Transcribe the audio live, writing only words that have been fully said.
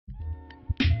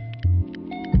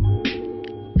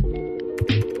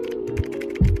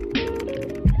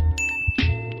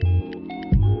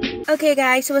Okay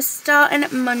guys, so we're starting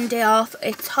Monday off.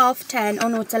 It's 10:30, oh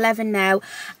no, it's 11 now,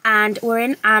 and we're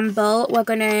in Amble. We're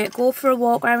gonna go for a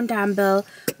walk around Amble.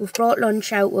 We've brought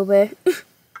lunch out with we.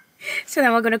 So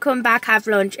then we're gonna come back, have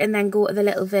lunch, and then go to the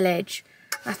little village.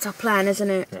 That's our plan, isn't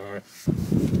it? Alright.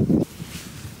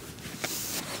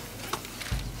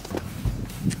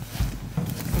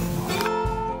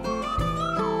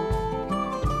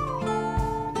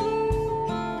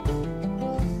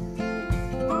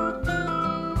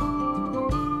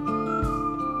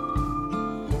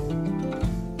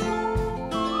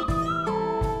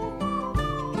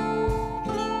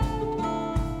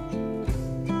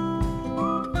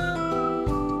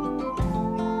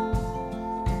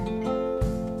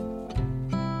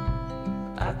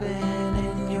 I've been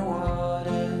in your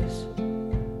waters,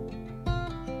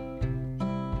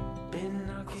 been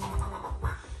knocking.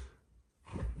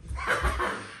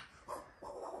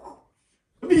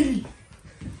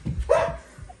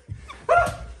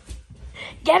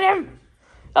 Get him!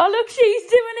 Oh look, she's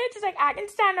doing it. She's like, I can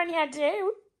stand on here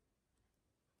too.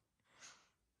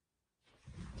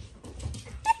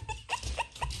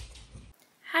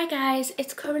 Hi guys,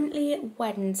 it's currently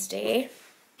Wednesday.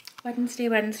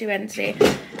 Wednesday.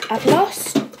 I've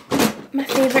lost my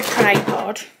favourite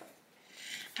tripod.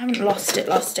 I haven't lost it,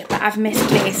 but I've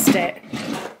misplaced it.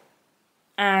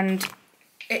 And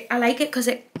I like it because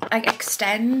it like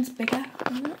extends bigger. I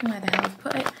don't know where the hell I've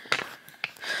put it.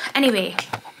 Anyway,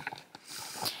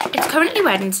 it's currently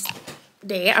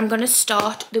Wednesday. I'm going to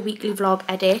start the weekly vlog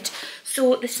edit.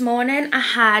 So this morning I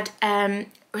had,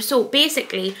 so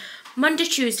basically Monday,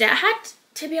 Tuesday,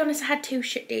 to be honest, I had 2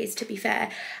 shit days, to be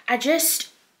fair. I just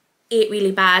ate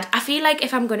really bad. I feel like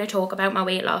if I'm going to talk about my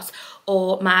weight loss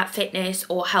or my fitness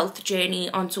or health journey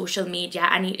on social media,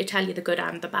 I need to tell you the good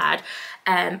and the bad.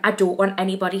 I don't want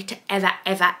anybody to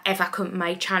ever come to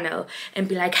my channel and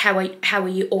be like, how are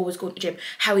you always going to the gym?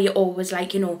 How are you always,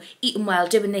 like, you know, eating well,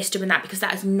 doing this, doing that? Because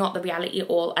that is not the reality at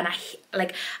all. And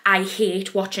I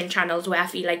hate watching channels where I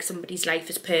feel like somebody's life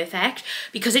is perfect,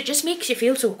 because it just makes you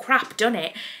feel so crap, doesn't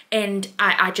it? And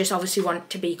I just obviously want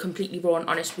to be completely raw and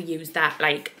honest with you, that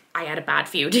like I had a bad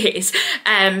few days.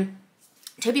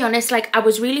 To be honest, like I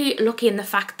was really lucky in the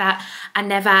fact that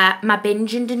my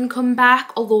binging didn't come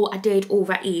back, although I did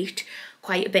overeat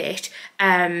quite a bit.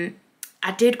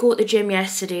 I did go to the gym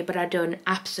yesterday, but I done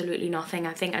absolutely nothing.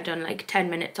 I think I done like 10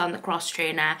 minutes on the cross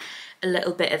trainer, a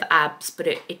little bit of abs, but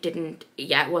it didn't,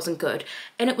 yeah, it wasn't good.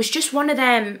 And it was just one of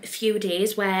them few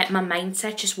days where my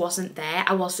mindset just wasn't there.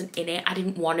 I wasn't in it. I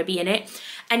didn't want to be in it.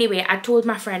 Anyway, I told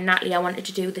my friend Natalie I wanted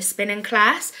to do the spinning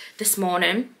class this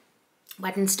morning.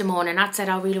 Wednesday morning, I'd said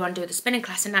I really want to do the spinning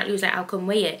class, and Natalie was like, I'll come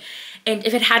with you. And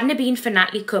if it hadn't been for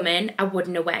Natalie coming, I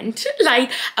wouldn't have went.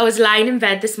 Like, I was lying in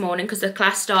bed this morning because the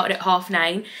class started at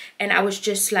 9:30, and I was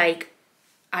just like,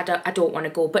 I don't want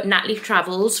to go. But Natalie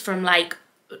travels from like,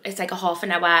 it's like a half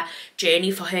an hour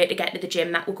journey for her to get to the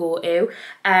gym that we'll go to.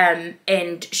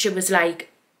 And she was like,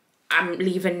 I'm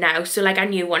leaving now. So like I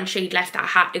knew once she'd left that I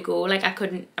had to go. Like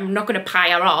I'm not going to pry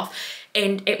her off.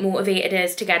 And it motivated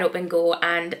us to get up and go.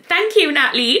 And thank you,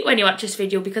 Natalie, when you watch this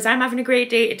video, because I'm having a great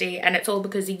day today, and it's all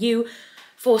because of you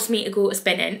forced me to go to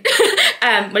spinning.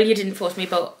 Well, you didn't force me,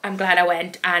 but I'm glad I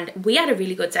went, and we had a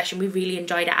really good session. We really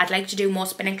enjoyed it. I'd like to do more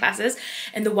spinning classes,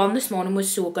 and the one this morning was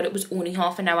so good. It was only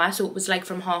half an hour, so it was like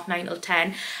from 9:30 till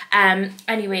 10.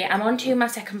 Anyway, I'm on to my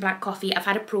second black coffee. I've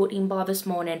had a protein bar this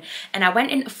morning, and I went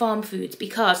into Farm Foods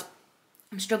because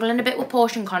I'm struggling a bit with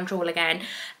portion control again.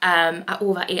 I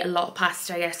overate a lot of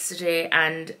pasta yesterday,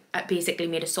 and I basically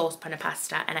made a saucepan of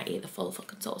pasta, and I ate the full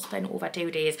fucking saucepan over 2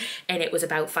 days, and it was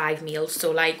about 5 meals.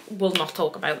 So like, we'll not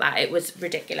talk about that. It was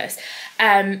ridiculous.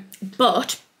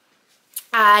 But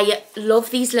I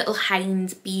love these little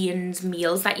Heinz beans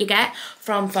meals that you get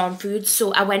from Farm Foods.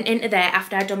 So I went into there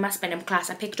after I'd done my spinning class.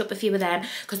 I picked up a few of them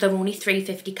because they're only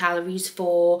 350 calories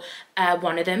for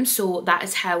one of them. So that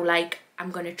is how like I'm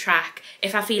gonna track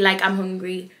if I feel like I'm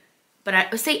hungry. But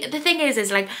I see, the thing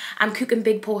is like I'm cooking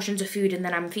big portions of food, and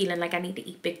then I'm feeling like I need to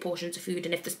eat big portions of food.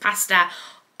 And if there's pasta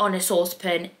on a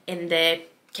saucepan in the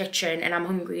kitchen and I'm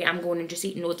hungry, I'm going and just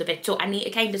eating loads of it. So I need to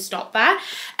kind of stop that.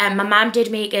 My mum did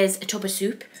make us a tub of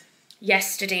soup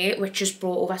yesterday, which just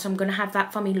brought over, so I'm gonna have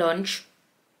that for me lunch.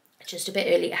 It's just a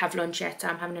bit early to have lunch yet, so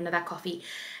I'm having another coffee.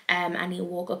 I need to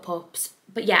walk up pups.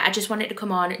 But yeah, I just wanted to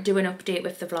come on, do an update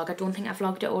with the vlog. I don't think I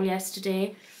vlogged it all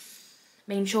yesterday.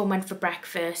 Me and Sean went for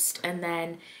breakfast, and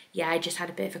then yeah, I just had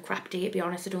a bit of a crap day, to be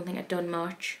honest. I don't think I'd done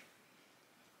much.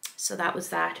 So that was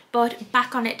that. But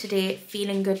back on it today,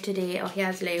 feeling good today. Oh,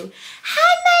 here's Lou.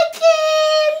 Hi, my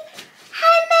girl.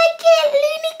 Hi, my girl.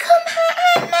 Looney, come.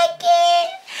 Hi, my girl.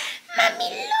 Mommy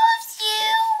loves you.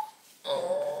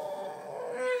 Oh.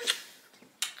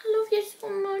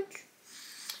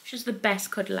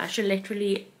 best cuddler. She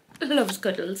literally loves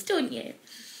cuddles, don't you?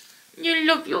 You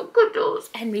love your cuddles.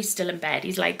 Henry's still in bed.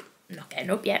 He's like, I'm not getting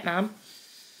up yet, Mum.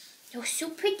 You're so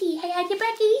pretty. Hey, had your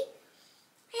Becky?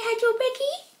 Hey, had your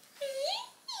Becky?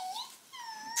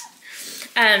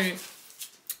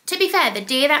 To be fair, the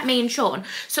day that me and Sean,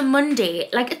 so Monday,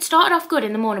 like it started off good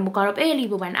in the morning. We got up early,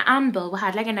 we went to Amble, we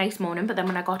had like a nice morning, but then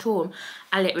when I got home,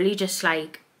 I literally just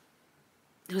like,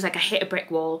 it was like I hit a brick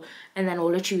wall, and then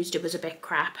all of Tuesday was a bit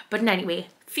crap. But anyway,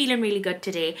 feeling really good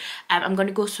today. I'm going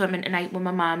to go swimming tonight with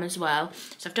my mum as well.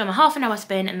 So I've done a half an hour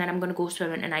spin, and then I'm going to go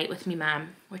swimming tonight with my mum,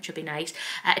 which will be nice.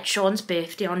 It's Sean's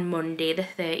birthday on Monday, the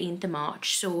 13th of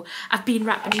March. So I've been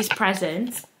wrapping his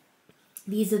presents.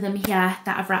 These are them here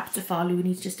that I've wrapped so far.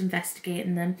 Looney's just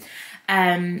investigating them.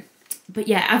 But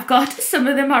yeah, I've got some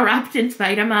of them are wrapped in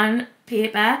Spider-Man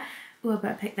paper. Oh, I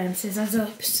better pick them scissors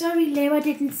up. Sorry, Lou, I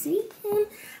didn't see them.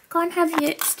 Can't have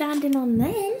you standing on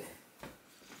them.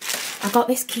 I got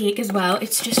this cake as well.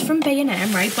 It's just from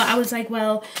B&M, right? But I was like,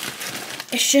 well,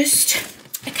 it's just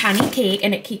a canny cake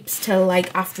and it keeps till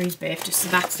like after his birthday. So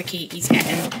that's the cake he's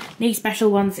getting. No special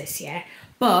ones this year.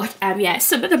 But, yeah,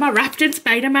 some of them are wrapped in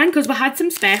Spider-Man because we had some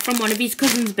spare from one of his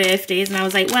cousin's birthdays. And I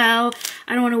was like, well,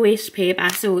 I don't want to waste paper.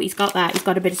 So he's got that. He's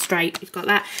got a bit of stripe. He's got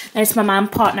that. Then it's my mum,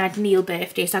 partner, Neil's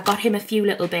birthday. So I got him a few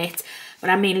little bits. But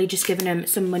I'm mainly just giving him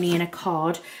some money and a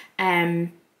card.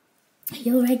 Are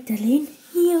you alright, darling?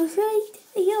 Are you alright?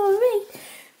 Are you alright?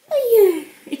 Oh,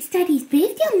 yeah. It's Daddy's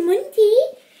birthday on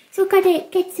Monday. So I've got to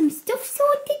get some stuff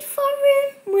sorted for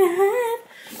him. We have.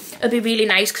 It'll be really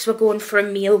nice because we're going for a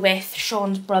meal with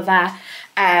Sean's brother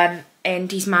and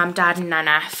his mum, dad and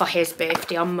Nana for his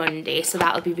birthday on Monday. So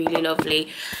that'll be really lovely.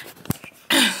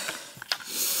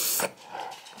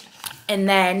 And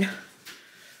then,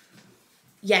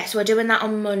 yeah, so we're doing that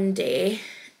on Monday.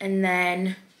 And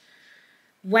then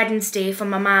Wednesday for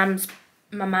my mum's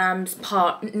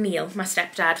part, Neil, my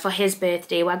stepdad, for his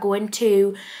birthday, we're going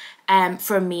to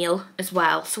for a meal as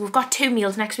well. So we've got 2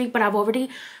 meals next week, but I've already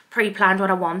pre-planned what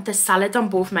I want. There's salads on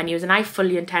both menus and I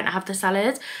fully intend to have the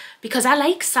salads because I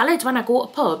like salads when I go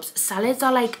to pubs. Salads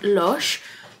are like lush,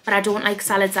 but I don't like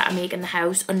salads that I make in the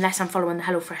house unless I'm following the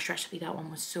HelloFresh recipe. That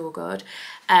one was so good.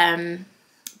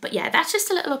 But yeah, that's just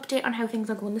a little update on how things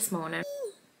are going this morning.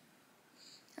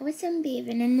 I was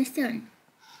sunbathing in the sun.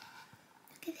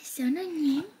 Look at the sun on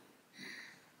you.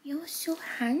 You're so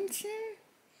handsome.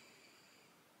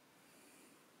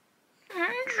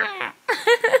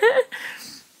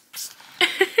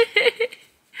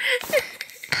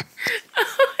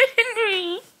 Oh,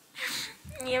 Henry.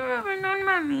 You're rubbing on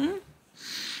Mummy.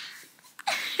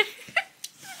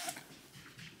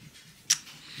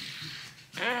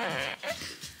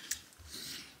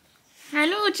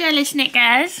 Hello, jealous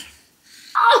knickers.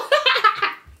 Oh.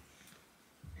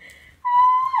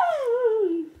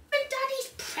 And Daddy's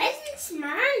presents,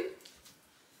 man.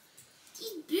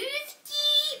 His birthday.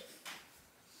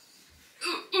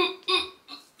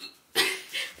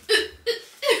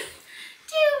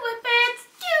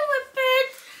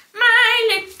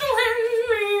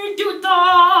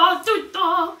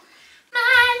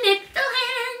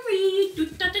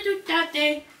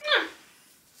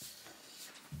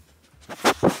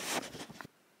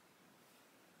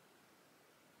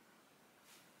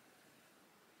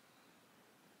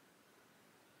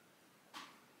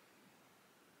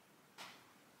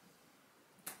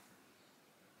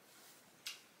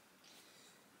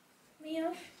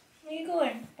 Mia, where you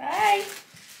going? Bye.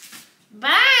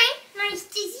 Bye. Nice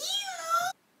to see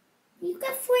you. You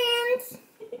got friends.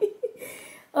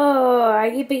 Oh, are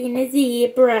you being a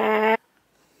zebra? I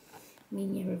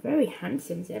mean, you're a very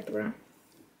handsome zebra.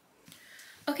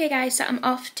 Okay guys, so I'm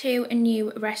off to a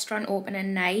new restaurant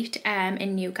opening night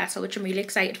in Newcastle, which I'm really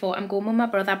excited for. I'm going with my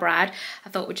brother Brad. I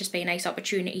thought it would just be a nice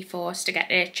opportunity for us to get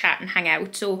to chat and hang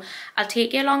out. So I'll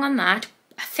take you along on that.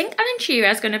 I think Alan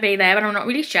Shearer's going to be there, but I'm not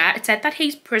really sure. It said that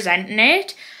he's presenting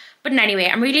it. But anyway,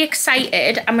 I'm really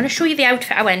excited. I'm going to show you the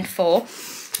outfit I went for.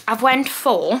 I've went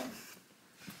for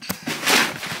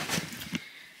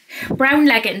brown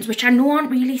leggings, which I know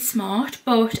aren't really smart,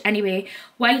 but anyway,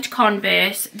 white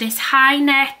Converse, this high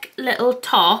neck little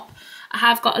top. I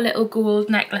have got a little gold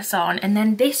necklace on, and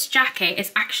then this jacket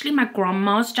is actually my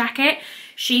grandma's jacket.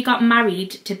 She got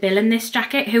married to Bill in this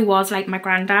jacket, who was like my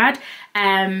granddad.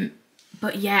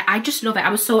 But yeah, I just love it.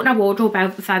 I was sorting a wardrobe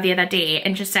out with her the other day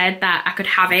and just said that I could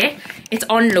have it. It's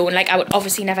on loan, like I would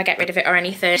obviously never get rid of it or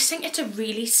anything. I just think it's a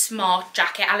really smart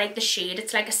jacket. I like the shade.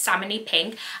 It's like a salmony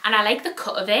pink and I like the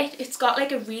cut of it. It's got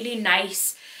like a really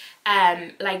nice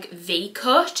like V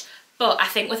cut, but I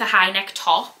think with a high neck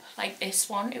top like this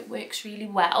one, it works really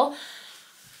well.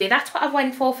 That's what I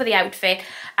went for the outfit.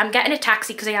 I'm getting a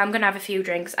taxi because I am going to have a few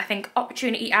drinks. I think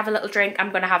opportunity to have a little drink,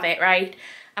 I'm going to have it, right?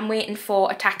 I'm waiting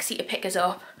for a taxi to pick us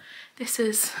up. This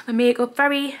is the makeup,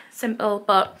 very simple,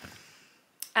 but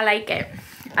I like it.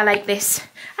 I like this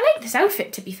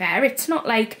outfit, to be fair. It's not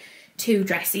like too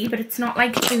dressy, but it's not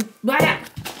like too,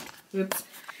 oops.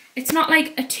 It's not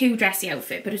like a too dressy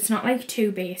outfit, but it's not like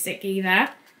too basic either.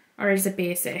 Or is it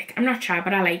basic? I'm not sure,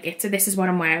 but I like it. So this is what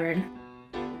I'm wearing.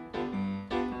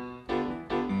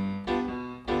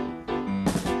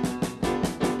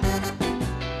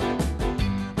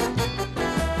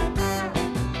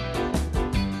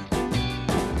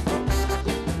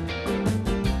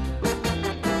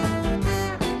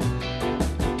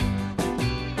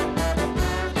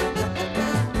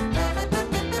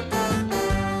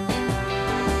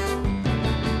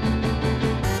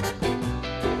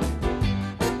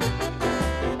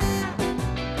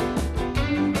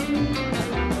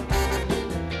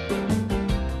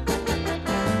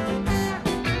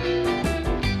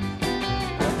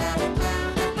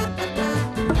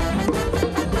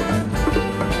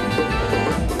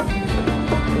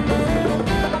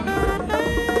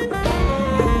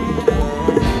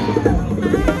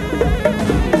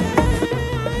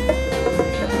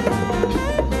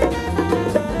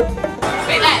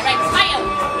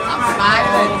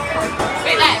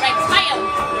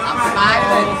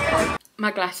 My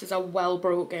glasses are well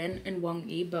broken and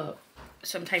wonky, but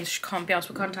sometimes you can't be asked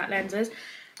with contact lenses.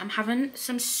 I'm having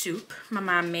some soup my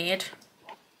mum made.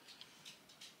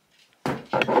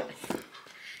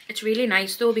 It's really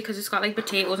nice though because it's got like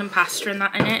potatoes and pasta and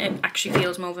that in it. It actually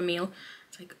feels more of a meal.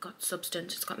 It's like got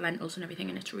substance, it's got lentils and everything,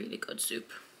 and it's really good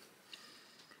soup.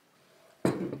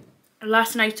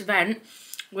 Last night's event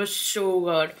was so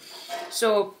good.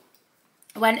 So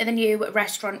I went to the new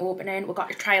restaurant opening, we got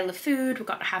to trial the food, we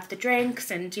got to have the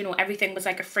drinks, and you know, everything was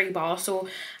like a free bar. So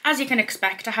as you can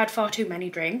expect, I had far too many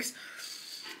drinks,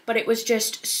 but it was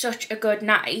just such a good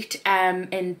night. And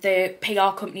the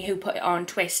PR company who put it on,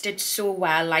 Twist, did so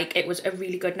well. Like, it was a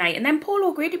really good night. And then Paul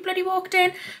O'Grady bloody walked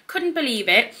in, couldn't believe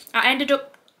it. I ended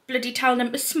up bloody telling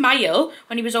him to smile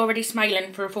when he was already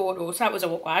smiling for a photo, so that was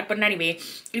awkward. But anyway,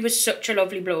 he was such a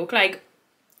lovely bloke. Like,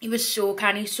 he was so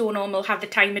canny, so normal, had the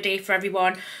time of day for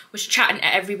everyone, was chatting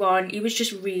to everyone. He was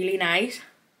just really nice.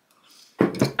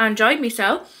 I enjoyed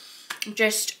myself. I'm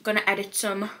just going to edit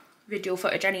some video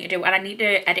footage I need to do. And I need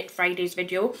to edit Friday's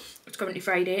video. It's currently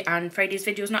Friday and Friday's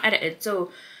video is not edited. So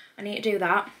I need to do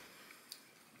that.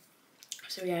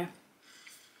 So yeah.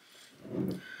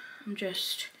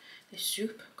 This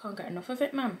soup, can't get enough of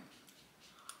it, man.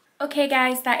 Okay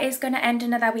guys, that is going to end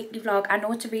another weekly vlog. I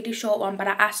know it's a really short one, but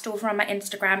I asked over on my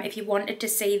Instagram if you wanted to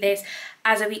see this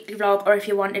as a weekly vlog or if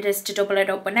you wanted us to double it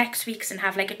up with next week's and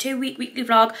have like a 2-week weekly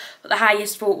vlog. But the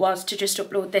highest vote was to just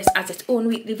upload this as its own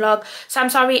weekly vlog. So I'm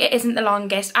sorry it isn't the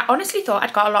longest. I honestly thought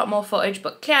I'd got a lot more footage,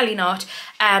 but clearly not.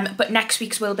 But next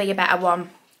week's will be a better one,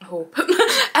 I hope.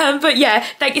 But yeah,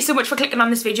 thank you so much for clicking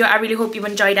on this video. I really hope you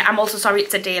enjoyed it. I'm also sorry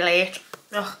it's a day late.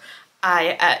 Ugh.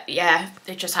 Yeah,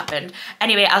 it just happened.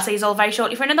 Anyway, I'll see you all very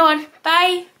shortly for another one.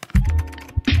 Bye!